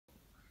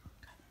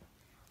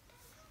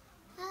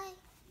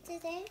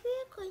Today we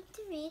are going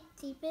to read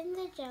Deep in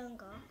the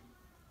Jungle,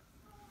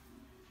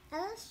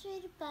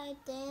 illustrated by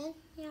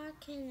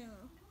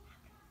Yaccarino.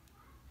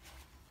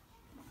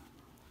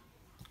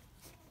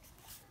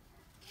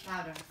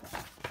 Louder.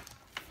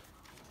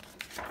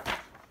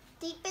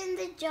 Deep in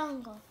the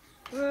jungle.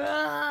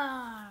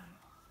 Roar!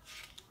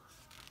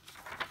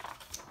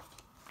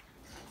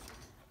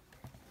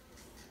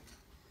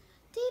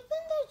 Deep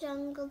in the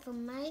jungle, the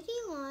mighty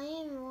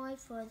lion roared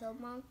for the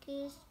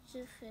monkeys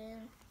to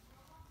feed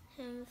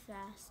him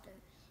faster.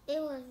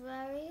 It was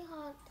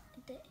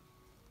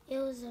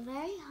a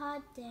very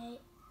hot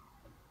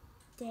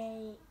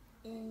day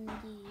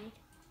indeed.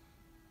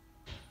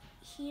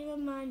 He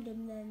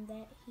reminded them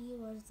that he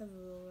was the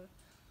ruler.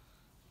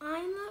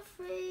 "I'm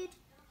afraid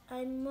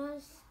I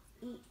must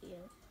eat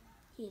you,"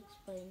 he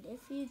explained,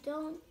 "if you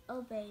don't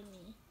obey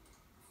me."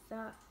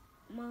 The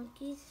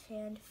monkeys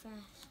fanned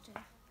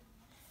faster.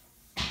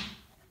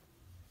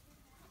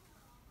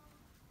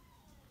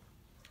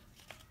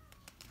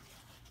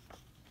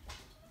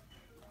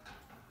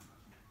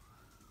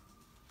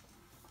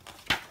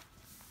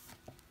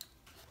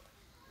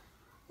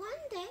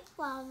 One day,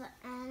 while the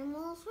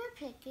animals were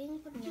picking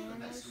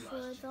bananas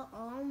for the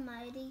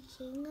almighty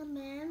king, a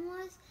man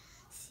was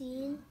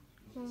seen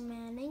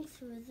roaming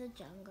through the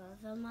jungle.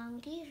 The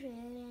monkeys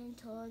ran and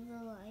told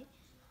the lion.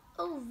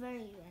 "Oh,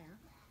 very well,"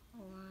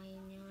 the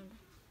lion yawned.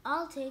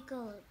 "I'll take a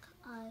look.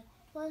 I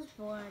was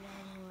bored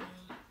anyway."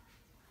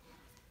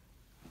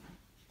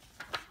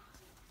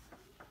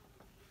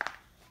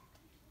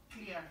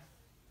 Clear.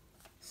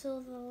 So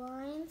the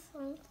lion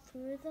slunk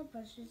through the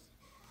bushes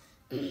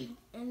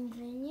and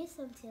vanished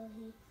until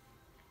he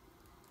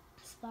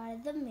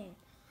spied the man.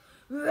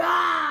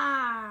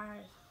 "Roar!"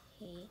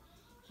 he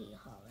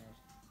hollered,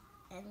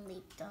 and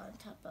leaped on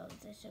top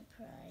of the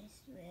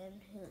surprised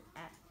man, who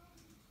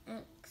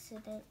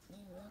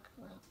accidentally looked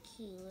like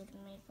he would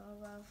make a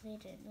lovely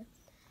dinner.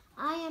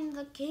 "I am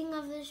the king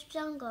of this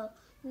jungle.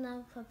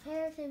 Now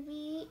prepare to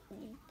be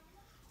eaten."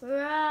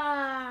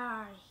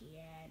 "Roar!" he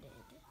added.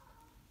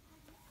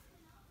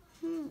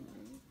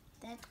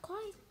 That's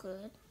quite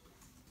good,"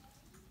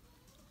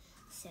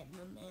 said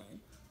the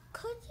man.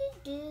 "Could you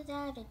do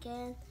that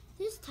again?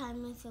 This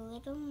time with a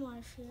little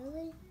more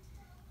feeling?"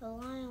 The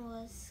lion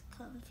was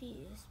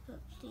confused,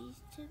 but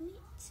pleased to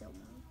meet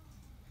someone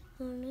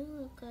who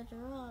knew a good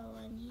roar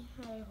when he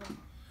heard one.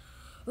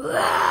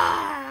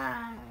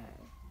 "Roar!"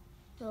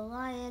 The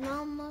lion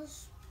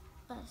almost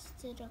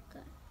busted a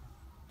gut.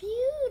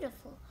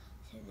 "Beautiful,"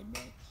 said the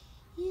man.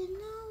 "You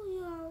know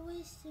you are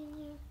wasting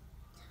your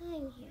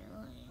time here,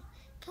 lion.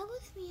 Come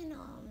with me and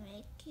I'll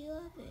make you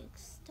a big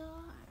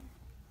star."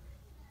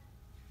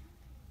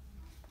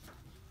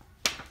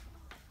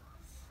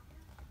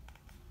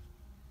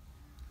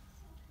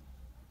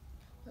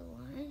 The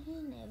lion,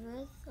 who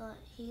never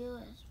thought he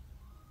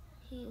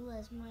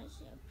was much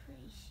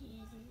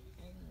appreciated,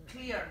 and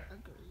Clear.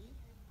 agreed.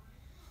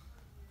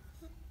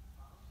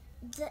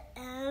 The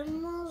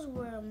animals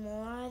were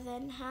more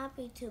than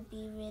happy to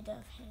be rid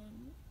of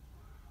him.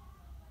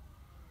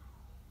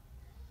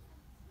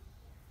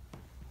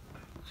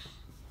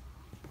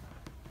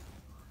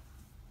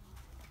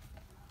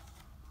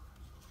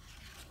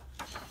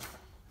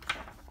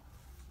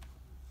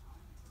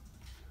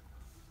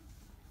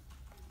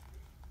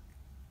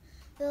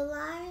 The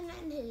lion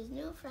and his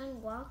new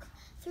friend walked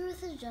through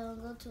the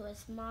jungle to a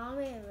small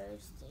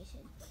railroad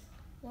station,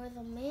 where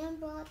the man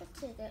bought a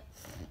ticket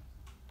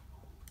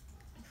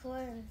for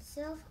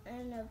himself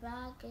and a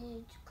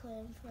baggage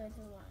claim for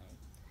the lion.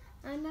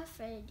 "I'm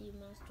afraid you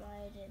must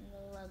ride in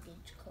the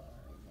luggage car,"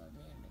 the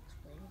man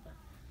explained, "but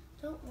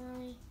don't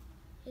worry,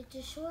 it's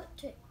a short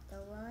trip." The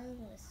lion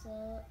was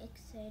so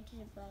excited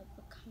about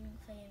becoming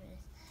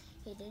famous,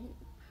 he didn't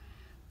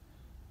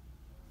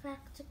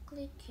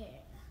practically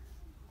care.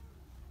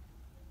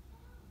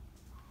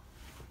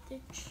 The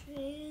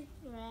train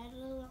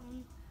rattled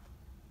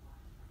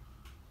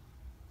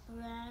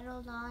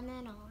on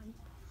and on.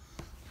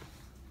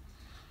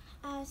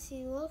 As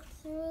he looked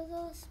through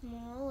the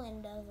small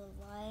window, the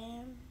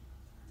lion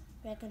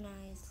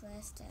recognized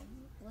less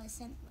and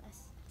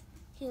less.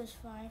 He was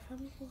far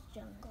from his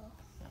jungle.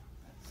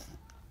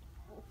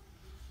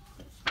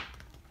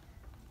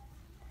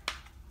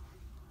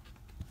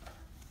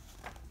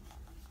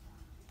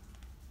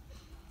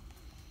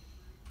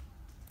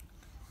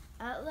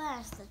 At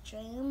last, the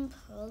train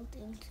pulled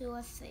into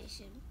a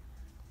station.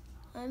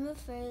 "I'm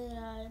afraid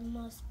I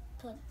must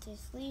put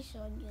this leash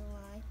on you,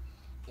 lion.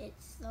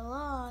 It's the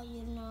law,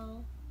 you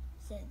know,"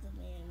 said the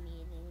man,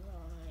 meeting the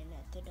lion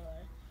at the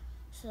door.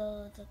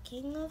 So the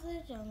king of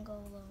the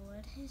jungle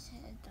lowered his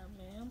head. The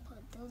man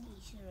put the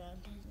leash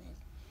around his neck,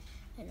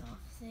 and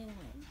off they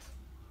went.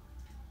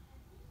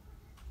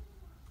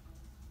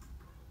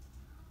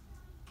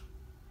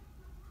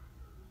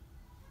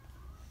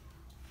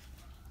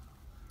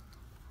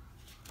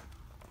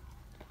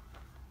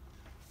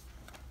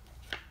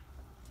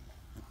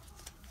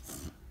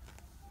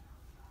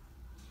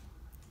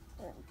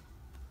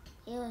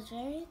 It was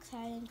very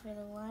exciting for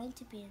the lion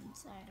to be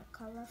inside a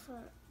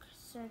colorful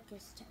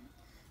circus tent.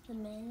 The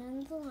man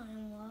in the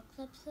lion walks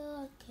up to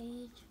the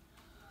cage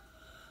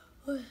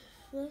with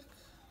thick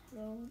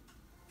rope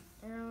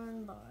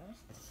iron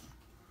bars.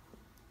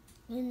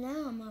 And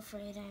now I'm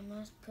afraid I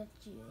must put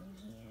you in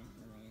here,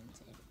 the man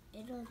said.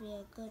 It'll be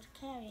a good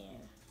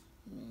carrier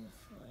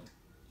for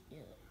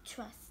you.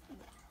 Trust me.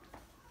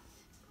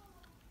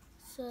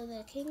 So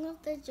the king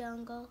of the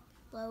jungle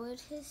lowered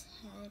his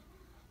head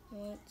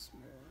once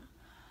more,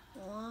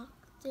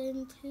 walked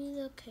into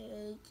the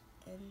cage,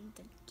 and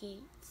the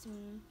gate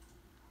soon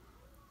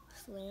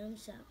slammed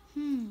shut.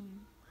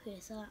 He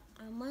thought,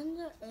 I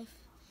wonder if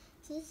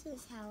this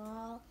is how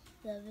all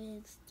the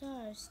big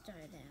stars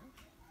start out.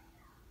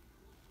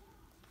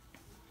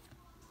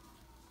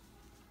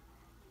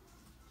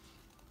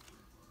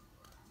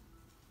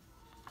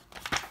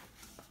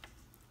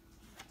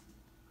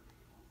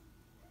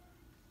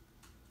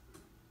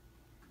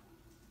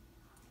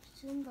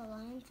 Soon the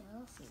lion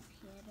fell asleep.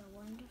 He had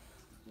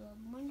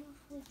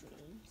wonderful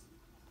dreams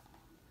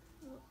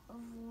of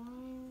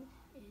lion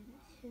in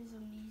his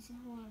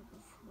amazing world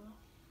before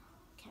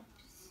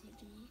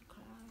captivity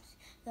crowds.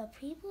 The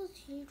people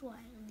cheered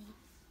wildly,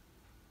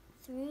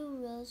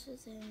 threw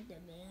roses, and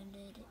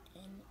demanded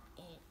an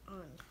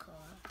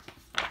encore.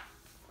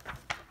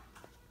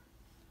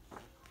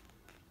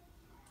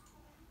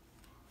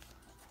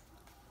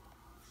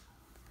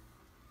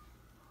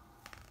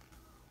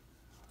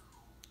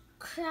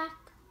 Crack!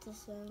 The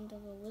sound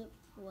of a whip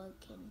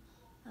woke him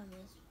from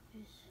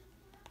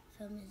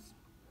his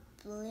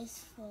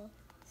blissful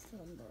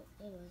slumber.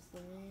 It was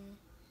the man,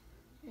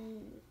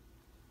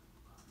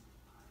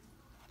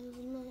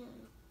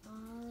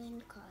 all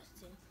in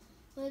costume.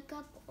 Wake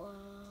up,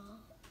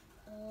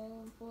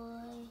 oh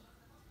boy,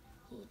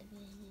 he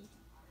demanded.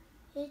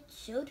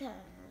 It's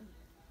showtime.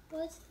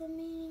 What's the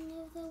meaning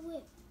of the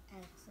whip?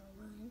 Asked the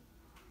lion.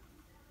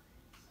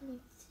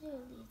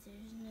 Sincerely,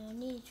 there's no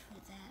need for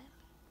that.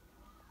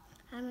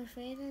 I'm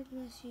afraid I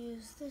must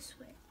use this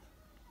whip,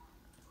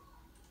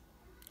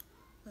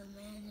 the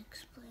man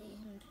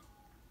explained,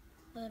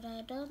 but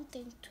I don't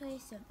think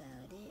twice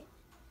about it.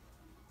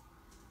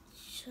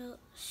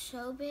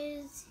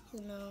 Showbiz,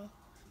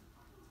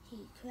 he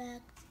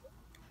cracked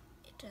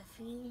it a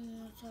few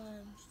more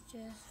times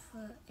just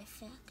for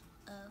effect,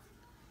 of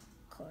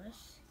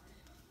course,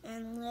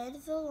 and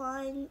led the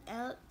line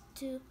out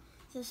to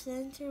the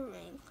center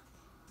ring.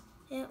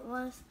 It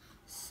was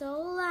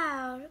so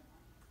loud,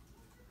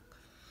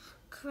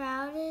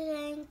 crowded,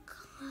 and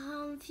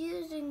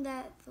confusing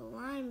that the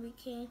lion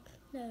became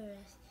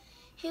nervous.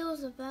 He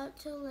was about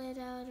to let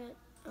out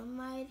a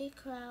mighty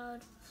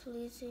crowd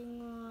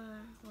pleasing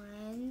roar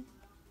when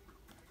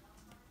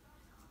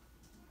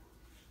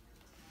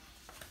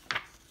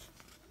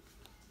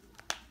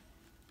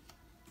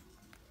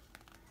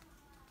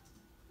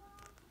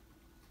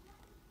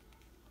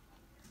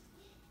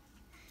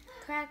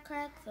crack,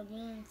 crack, the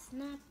man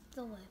snapped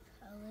the whip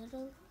a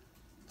little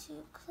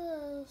too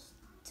close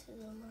to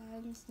the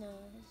lion's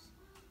nose.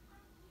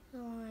 The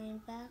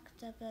lion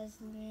backed up as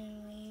the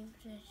man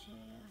waved a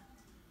chair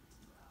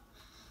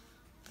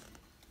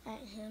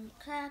at him.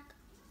 Crack,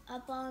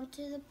 up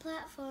onto the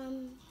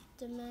platform,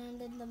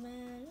 demanded the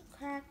man.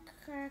 Crack,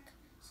 crack.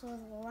 So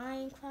the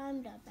lion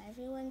climbed up.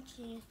 Everyone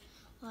cheered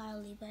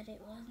wildly, but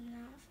it was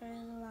not for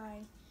the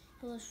lion.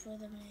 It was for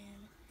the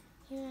man.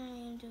 Here I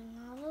am doing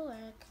all the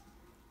work,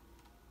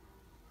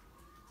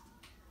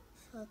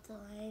 thought the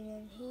lion,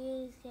 and he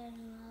is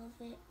getting all of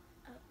it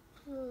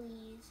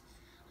please.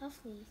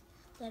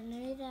 But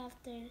night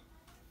after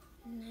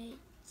night,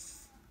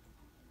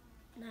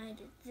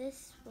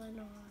 this went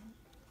on,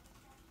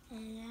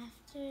 and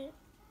after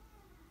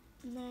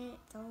night,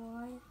 the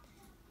lion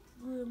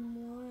grew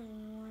more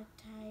and more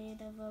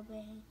tired of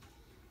obeying.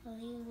 So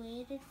he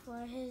waited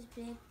for his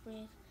big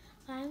break.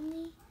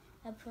 Finally,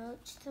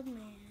 approached the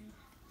man.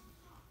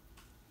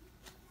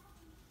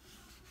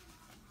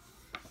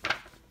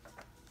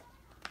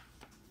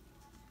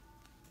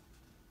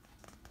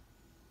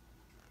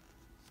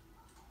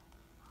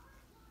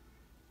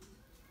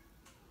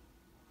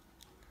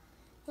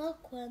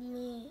 Look, when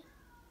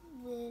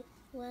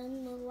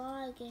the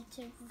law gets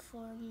to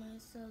perform my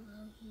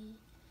solo, he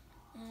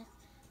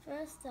asked.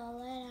 First I'll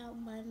let out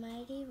my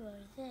mighty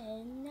roar,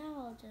 then now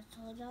I'll just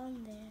hold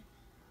on there.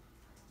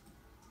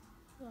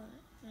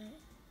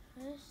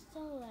 First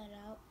I'll let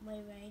out my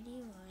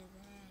mighty roar,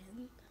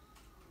 then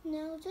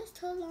no, just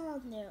hold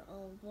on there,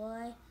 old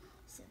boy,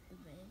 said the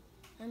man.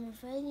 I'm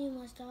afraid you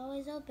must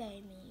always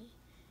obey me.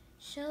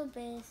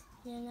 Showbiz,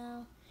 he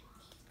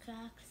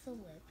cracked the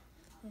whip.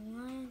 The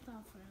lion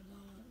thought for a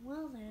moment.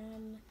 Well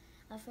then,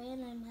 I'm afraid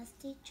I must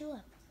teach you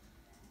up.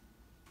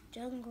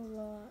 Jungle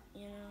law,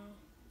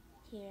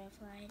 he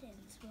replied,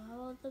 and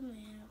swallowed the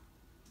man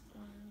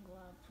lion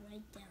glove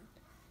right down.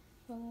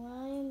 The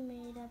lion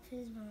made up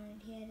his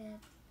mind. He had a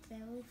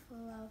belly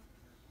full of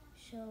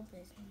show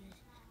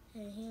business,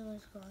 and he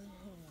was going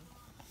home.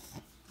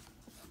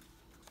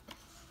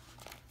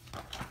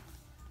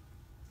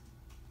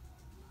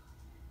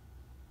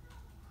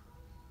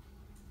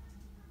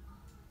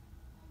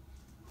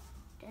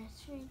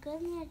 Just for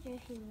good measure,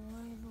 he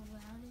roared the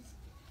loudest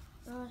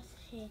earth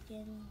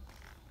shaking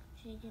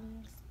his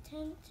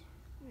tent,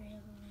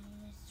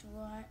 reveling his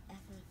roar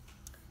ever.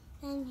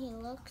 Then he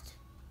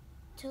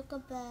took a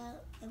bow,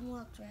 and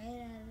walked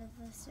right out of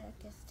the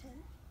circus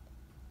tent.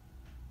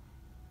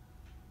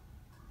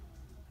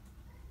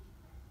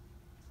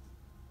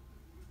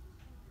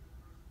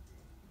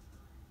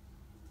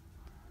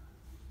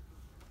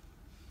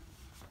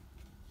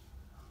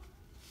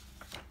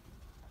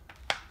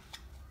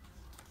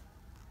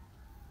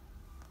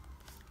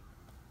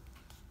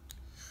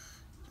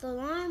 The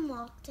lion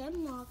walked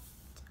and walked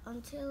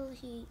until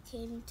he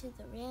came to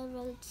the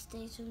railroad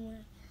station,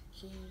 where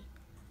he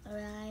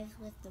arrived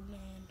with the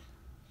man,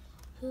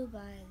 who, by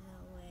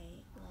the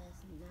way,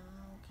 was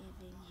now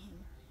giving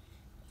him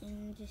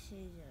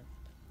indecision.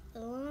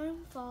 The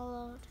lion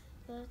followed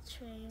the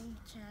train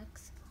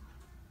tracks,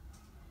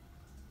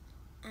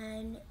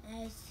 and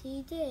as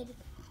he did,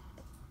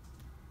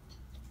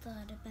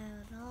 thought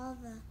about all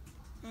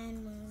the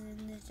animals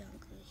in the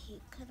jungle.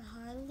 He could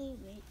hardly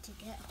wait to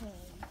get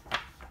home.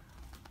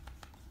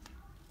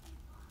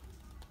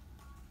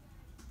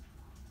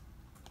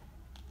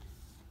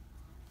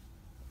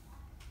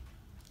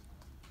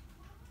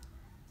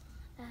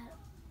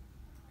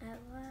 At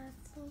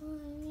last, the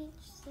lion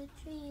reached the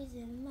trees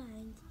and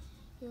vines.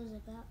 He was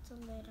about to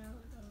let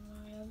out a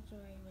roar of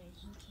joy when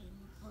he came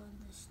upon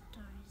the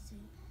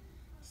startling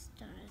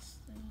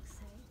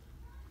sight.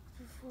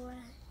 Before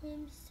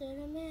him stood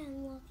a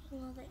man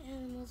locking all the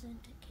animals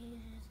into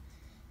cages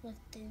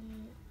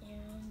within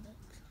iron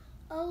books.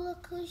 "Oh,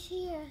 look who's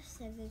here,"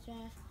 said the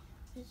giraffe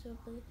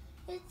miserably.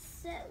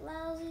 "It's that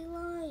lousy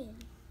lion.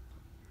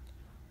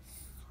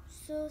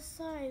 So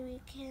sorry we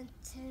can't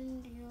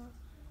tend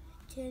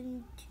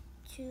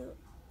to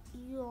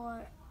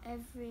your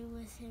every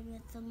with him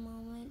at the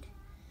moment."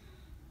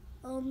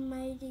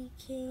 "Almighty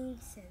King,"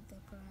 said the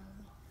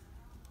growler.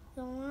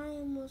 The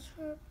lion was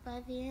hurt by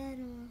the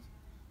animals'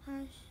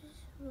 harsh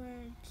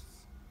words.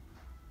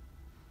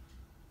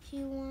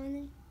 He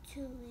wanted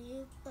to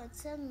leave, but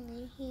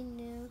suddenly he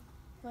knew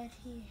what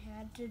he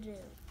had to do.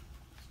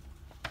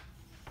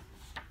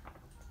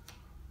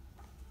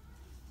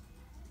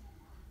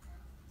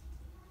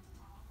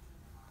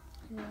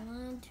 The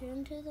lion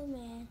turned to the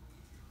man.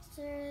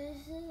 "Sir,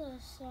 this is a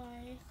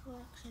sorry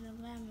collection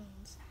of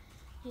animals.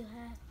 You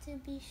have to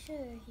be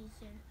sure," he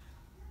said.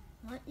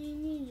 "What you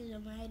need is a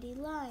mighty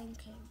lion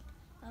king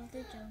of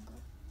the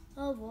jungle."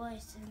 "Oh boy,"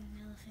 said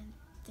an elephant.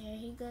 "There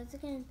he goes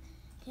again.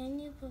 Can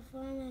you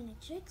perform any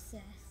tricks?"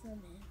 asked the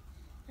man.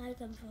 "I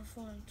can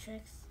perform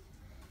tricks."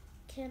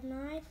 "Can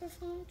I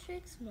perform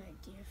tricks, my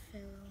dear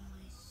fellow?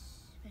 My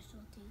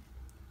specialty."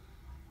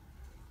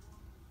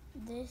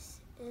 "This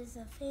is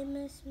a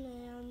famous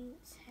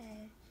man's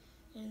head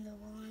in the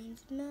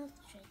lion's mouth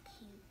trick,"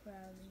 he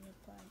proudly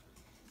replied.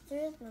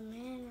 "Third, the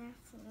man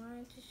asked the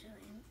lion to show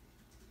him."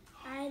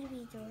 "I'd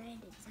be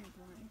delighted," said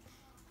the lion.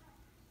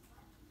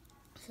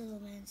 So the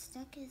man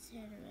stuck his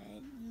head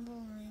right in the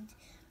lion's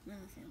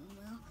mouth, and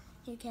well,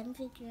 you can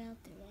figure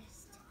out the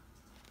rest.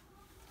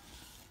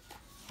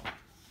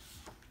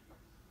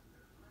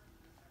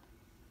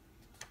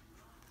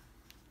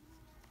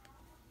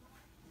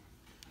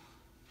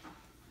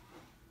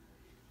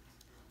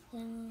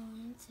 Then the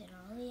lion set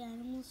all the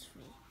animals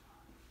free.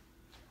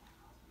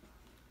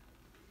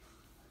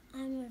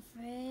 "I'm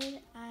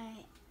afraid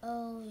I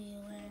owe you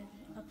an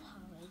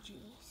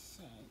apology,"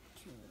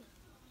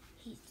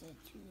 he said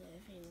to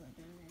everyone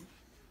around.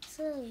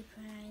 "Silly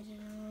pride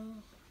and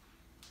all.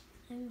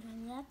 And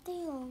from that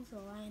day on, the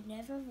lion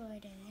never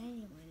roared at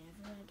anyone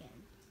ever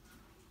again.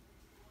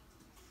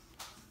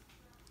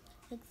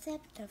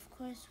 Except, of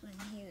course, when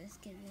he was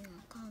giving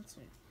a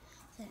concert.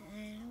 The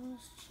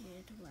animals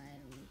cheered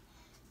wildly,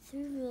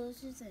 threw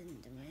roses,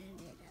 and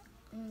demanded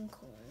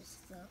encores.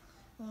 The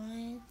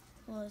lion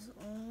was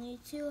only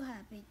too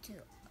happy to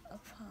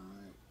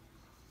oblige.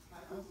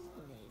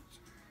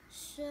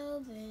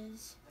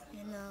 Showbiz,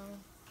 you know.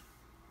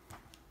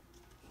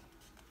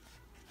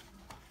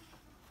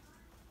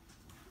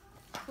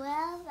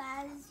 Well,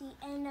 that is the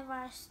end of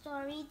our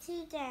story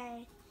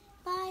today.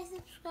 Bye,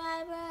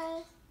 subscribers.